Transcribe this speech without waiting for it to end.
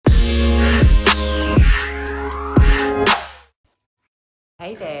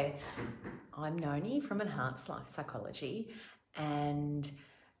I'm Noni from Enhanced Life Psychology, and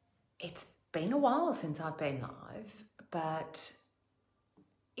it's been a while since I've been live, but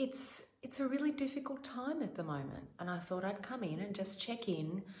it's a really difficult time at the moment, and I thought I'd come in and just check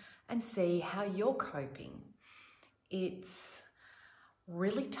in and see how you're coping. It's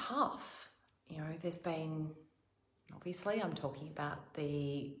really tough. There's been, obviously I'm talking about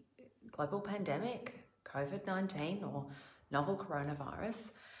the global pandemic, COVID-19 or novel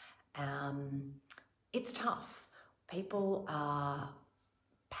coronavirus. It's tough. People are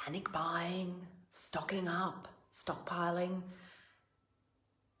panic buying, stocking up, stockpiling,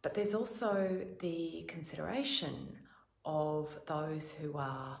 but there's also the consideration of those who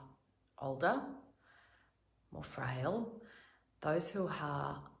are older, more frail, those who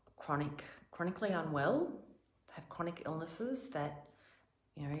are chronically unwell, have chronic illnesses that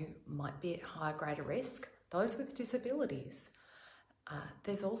might be at higher, greater risk, those with disabilities.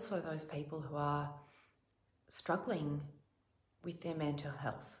 There's also those people who are struggling with their mental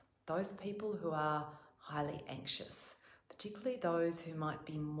health, those people who are highly anxious, particularly those who might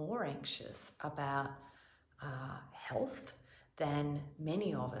be more anxious about health than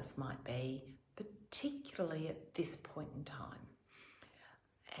many of us might be, particularly at this point in time.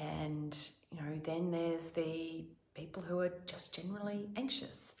 And, then there's the people who are just generally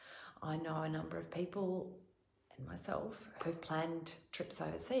anxious. I know a number of people, and myself, who've planned trips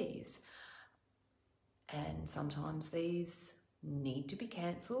overseas, and sometimes these need to be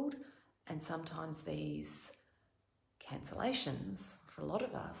cancelled, and sometimes these cancellations, for a lot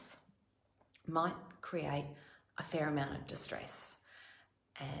of us, might create a fair amount of distress.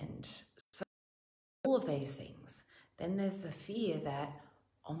 And so all of these things, then there's the fear that,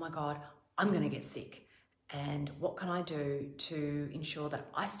 oh my God, I'm going to get sick, and what can I do to ensure that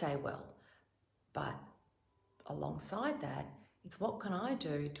I stay well? But alongside that, it's what can I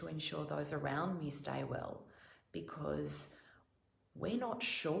do to ensure those around me stay well? Because we're not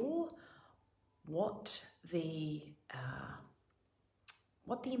sure what the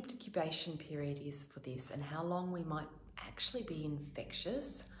incubation period is for this and how long we might actually be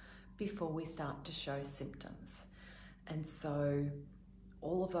infectious before we start to show symptoms. And so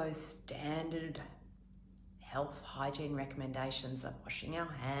all of those standard health hygiene recommendations of washing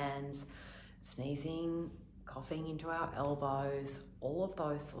our hands, sneezing, coughing into our elbows, all of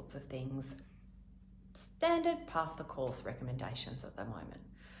those sorts of things, standard par for the course recommendations at the moment.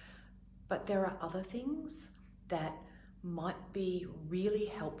 But there are other things that might be really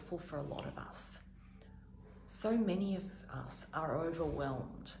helpful for a lot of us. So many of us are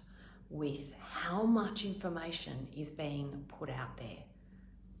overwhelmed with how much information is being put out there.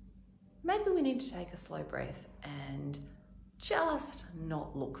 Maybe we need to take a slow breath and just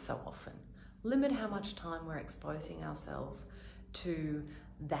not look so often. Limit how much time we're exposing ourselves to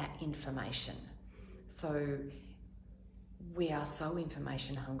that information. So we are so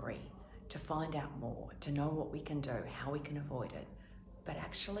information hungry to find out more, to know what we can do, how we can avoid it. But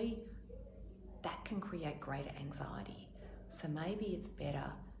actually, that can create greater anxiety. So maybe it's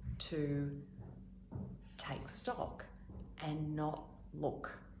better to take stock and not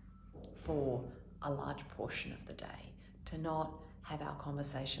look for a large portion of the day, to not have our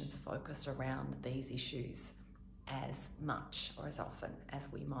conversations focused around these issues as much or as often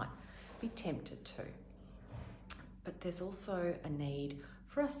as we might be tempted to. But there's also a need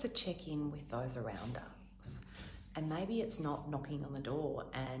for us to check in with those around us. And maybe it's not knocking on the door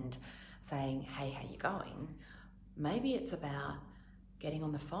and saying, hey, how you going? Maybe it's about getting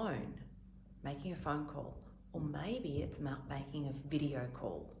on the phone, making a phone call, or maybe it's about making a video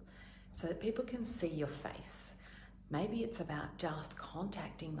call so that people can see your face. Maybe it's about just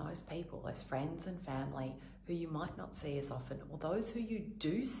contacting those people, those friends and family who you might not see as often, or those who you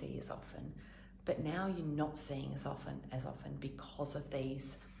do see as often, but now you're not seeing as often because of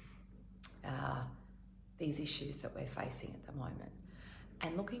these issues that we're facing at the moment.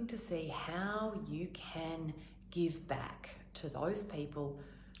 And looking to see how you can give back to those people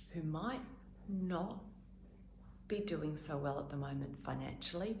who might not be doing so well at the moment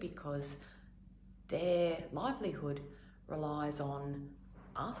financially because their livelihood relies on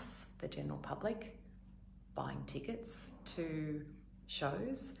us, the general public, buying tickets to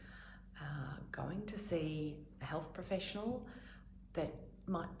shows, going to see a health professional that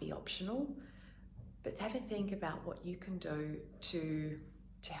might be optional, but have a think about what you can do to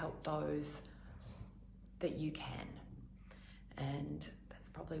help those that you can. And that's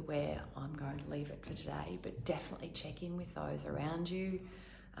probably where I'm going to leave it for today, but definitely check in with those around you,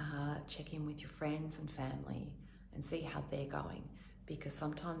 check in with your friends and family and see how they're going, because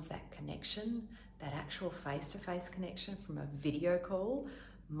sometimes that connection, that actual face-to-face connection from a video call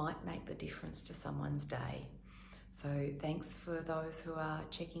might make the difference to someone's day. So thanks for those who are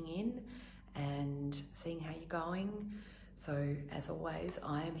checking in and seeing how you're going. So as always,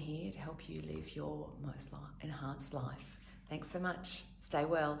 I am here to help you live your most enhanced life. Thanks so much. Stay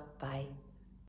well. Bye.